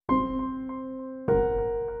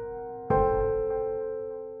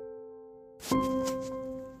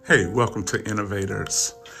Hey, welcome to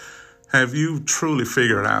Innovators. Have you truly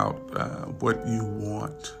figured out what you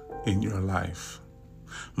want in your life?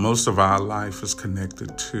 Most of our life is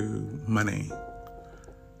connected to money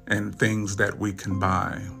and things that we can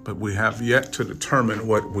buy, but we have yet to determine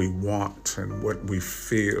what we want and what we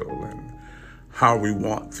feel and how we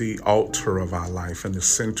want the altar of our life and the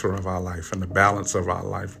center of our life and the balance of our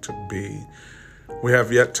life to be. We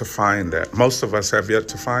have yet to find that. Most of us have yet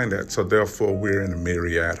to find that. So therefore, we're in a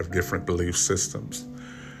myriad of different belief systems.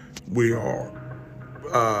 We are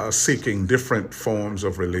seeking different forms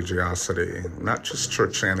of religiosity, not just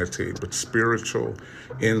churchianity, but spiritual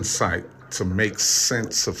insight to make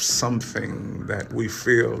sense of something that we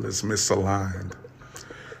feel is misaligned.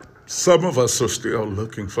 Some of us are still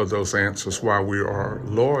looking for those answers while we are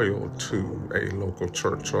loyal to a local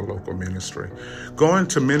church or local ministry. Going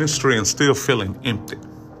to ministry and still feeling empty.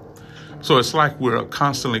 So it's like we're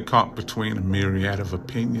constantly caught between a myriad of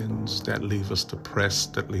opinions that leave us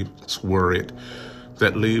depressed, that leave us worried,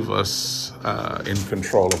 that leave us in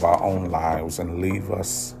control of our own lives and leave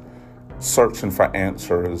us searching for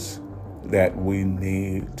answers that we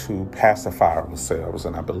need to pacify ourselves.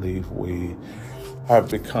 And I believe we've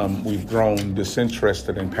grown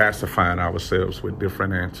disinterested in pacifying ourselves with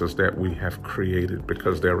different answers that we have created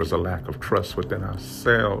because there is a lack of trust within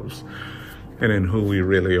ourselves and in who we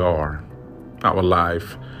really are. Our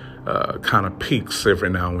life kind of peaks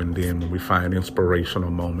every now and then when we find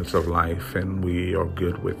inspirational moments of life and we are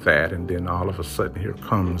good with that. And then all of a sudden here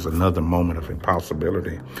comes another moment of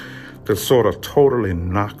impossibility that sort of totally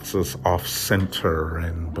knocks us off center.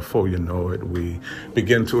 And before you know it, we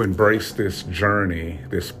begin to embrace this journey,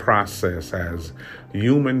 this process as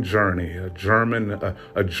human journey, a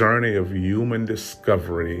journey of human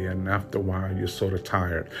discovery. And after a while, you're sort of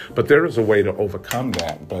tired. But there is a way to overcome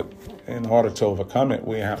that. But in order to overcome it,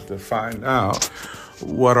 we have to find out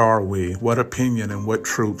what are we, what opinion and what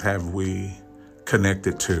truth have we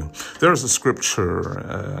connected to. There's a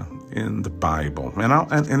scripture in the Bible,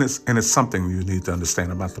 and it's something you need to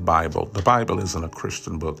understand about the Bible. The Bible isn't a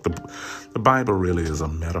Christian book. The Bible really is a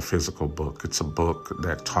metaphysical book. It's a book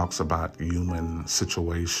that talks about human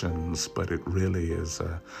situations, but it really is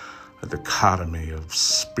a dichotomy of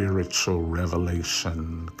spiritual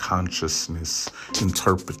revelation, consciousness,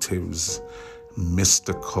 interpretives,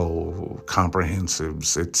 mystical,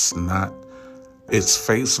 comprehensives. It's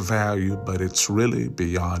face value, but it's really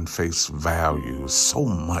beyond face value. So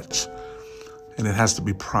much. And it has to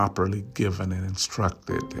be properly given and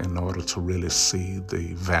instructed in order to really see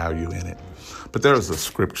the value in it. But there is a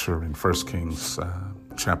scripture in 1 Kings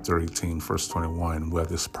chapter 18, verse 21, where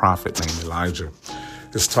this prophet named Elijah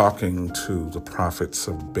is talking to the prophets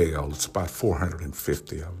of Baal. It's about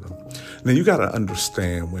 450 of them. Now, you got to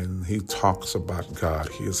understand when he talks about God,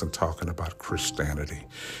 he isn't talking about Christianity.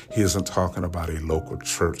 He isn't talking about a local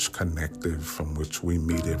church connective from which we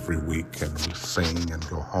meet every week and we sing and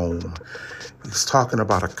go home. He's talking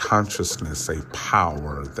about a consciousness, a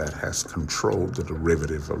power that has controlled the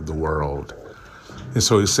derivative of the world. And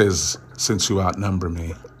so he says, since you outnumber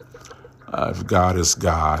me, if God is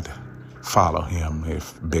God, follow him.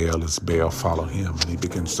 If Baal is Baal, follow him. And he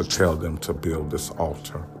begins to tell them to build this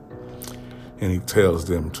altar. And he tells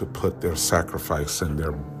them to put their sacrifice and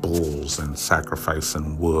their bulls and sacrifice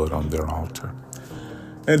and wood on their altar.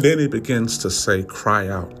 And then he begins to say, cry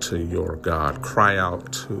out to your God. Cry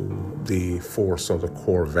out to the force or the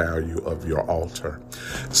core value of your altar.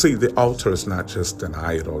 See, the altar is not just an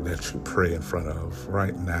idol that you pray in front of.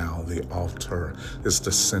 Right now, the altar is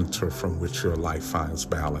the center from which your life finds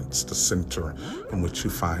balance, the center from which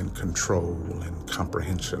you find control and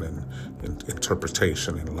comprehension and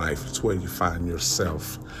interpretation in life. It's where you find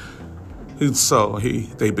yourself. And so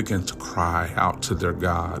they begin to cry out to their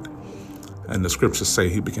God. And the scriptures say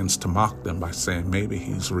he begins to mock them by saying maybe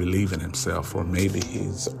he's relieving himself, or maybe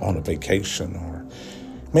he's on a vacation, or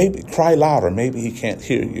maybe cry louder, maybe he can't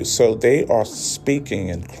hear you. So they are speaking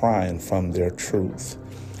and crying from their truth.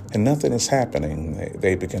 And nothing is happening.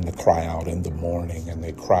 They begin to cry out in the morning, and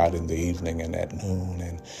they cried in the evening and at noon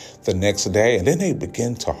and the next day. And then they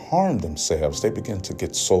begin to harm themselves. They begin to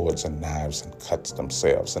get swords and knives and cut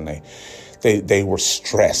themselves. And they were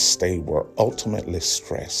stressed. They were ultimately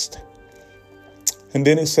stressed. And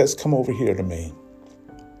then he says, come over here to me.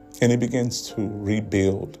 And he begins to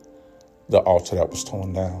rebuild the altar that was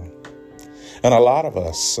torn down. And a lot of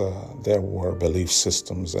us, there were belief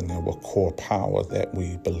systems and there were core power that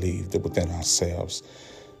we believed within ourselves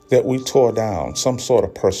that we tore down, some sort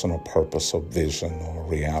of personal purpose or vision or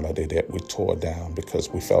reality that we tore down because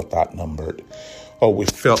we felt outnumbered, or we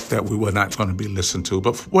felt that we were not going to be listened to.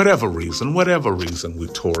 But for whatever reason, we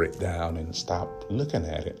tore it down and stopped looking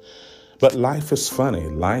at it. But life is funny.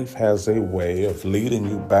 Life has a way of leading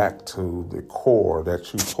you back to the core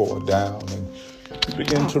that you tore down, and you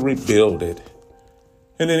begin to rebuild it.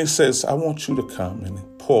 And then he says, I want you to come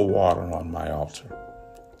and pour water on my altar.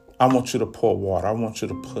 I want you to pour water. I want you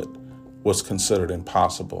to put what's considered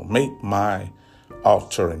impossible. Make my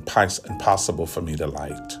altar impossible for me to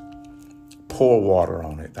light. Pour water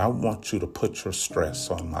on it. I want you to put your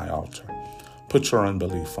stress on my altar. Put your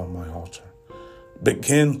unbelief on my altar.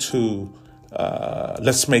 Begin to,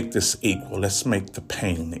 let's make this equal. Let's make the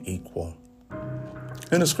pain equal.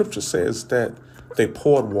 And the scripture says that they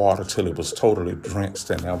poured water till it was totally drenched,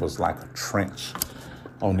 and there was like a trench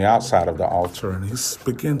on the outside of the altar. And he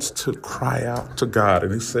begins to cry out to God.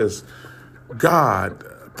 And he says, God,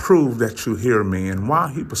 prove that you hear me. And while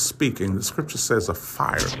he was speaking, the scripture says a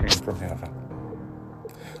fire came from heaven.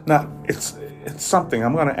 Now, it's something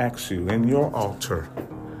I'm going to ask you. In your altar,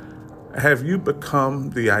 have you become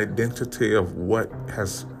the identity of what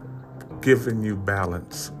has given you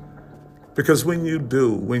balance? Because when you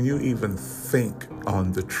do, when you even think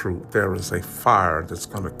on the truth, there is a fire that's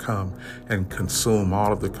going to come and consume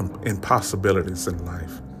all of the impossibilities in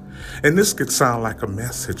life. And this could sound like a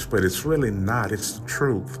message, but it's really not. It's the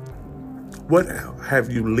truth. What have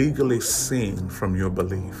you legally seen from your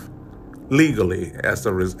belief? Legally, as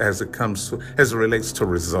it relates to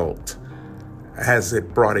result. Has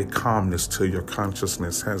it brought a calmness to your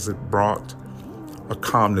consciousness? Has it brought a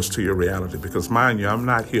calmness to your reality? Because mind you, I'm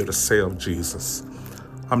not here to sell Jesus.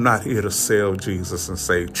 I'm not here to sell Jesus and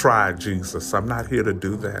say, try Jesus. I'm not here to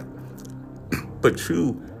do that. But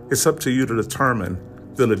it's up to you to determine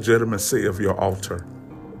the legitimacy of your altar.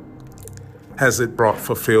 Has it brought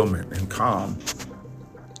fulfillment and calm?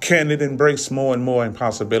 Can it embrace more and more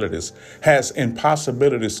impossibilities? Has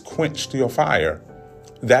impossibilities quenched your fire?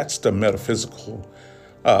 That's the metaphysical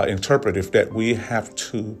interpretive that we have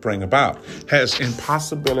to bring about. Has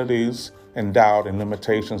impossibilities and doubt and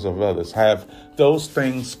limitations of others, have those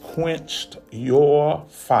things quenched your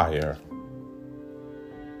fire?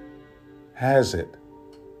 Has it?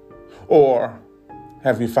 Or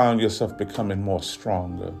have you found yourself becoming more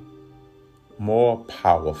stronger, more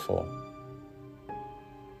powerful?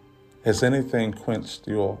 Has anything quenched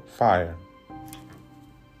your fire?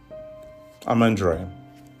 I'm Andre.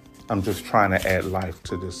 I'm just trying to add life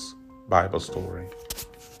to this Bible story.